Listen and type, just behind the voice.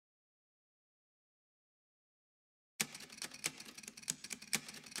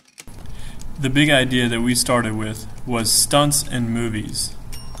The big idea that we started with was stunts and movies.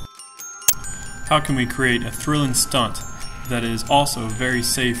 How can we create a thrilling stunt that is also very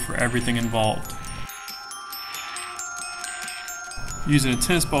safe for everything involved? Using a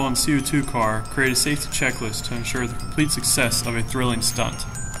tennis ball and CO2 car, create a safety checklist to ensure the complete success of a thrilling stunt.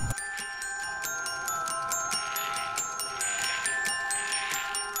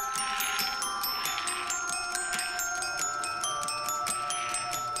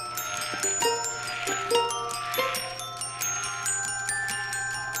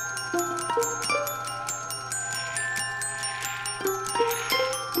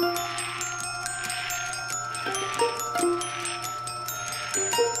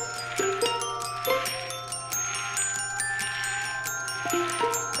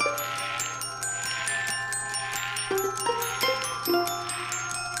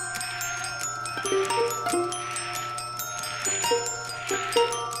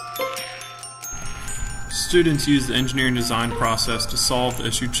 Students use the engineering design process to solve the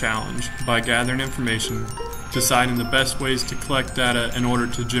issue challenge by gathering information, deciding the best ways to collect data in order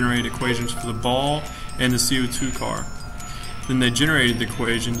to generate equations for the ball and the CO2 car. Then they generated the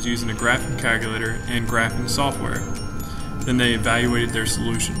equations using a graphing calculator and graphing software. Then they evaluated their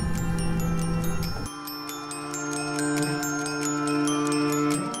solution.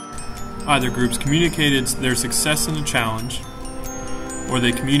 Either groups communicated their success in the challenge, or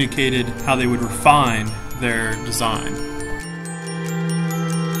they communicated how they would refine their design.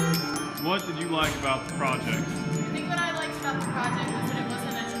 What did you like about the project?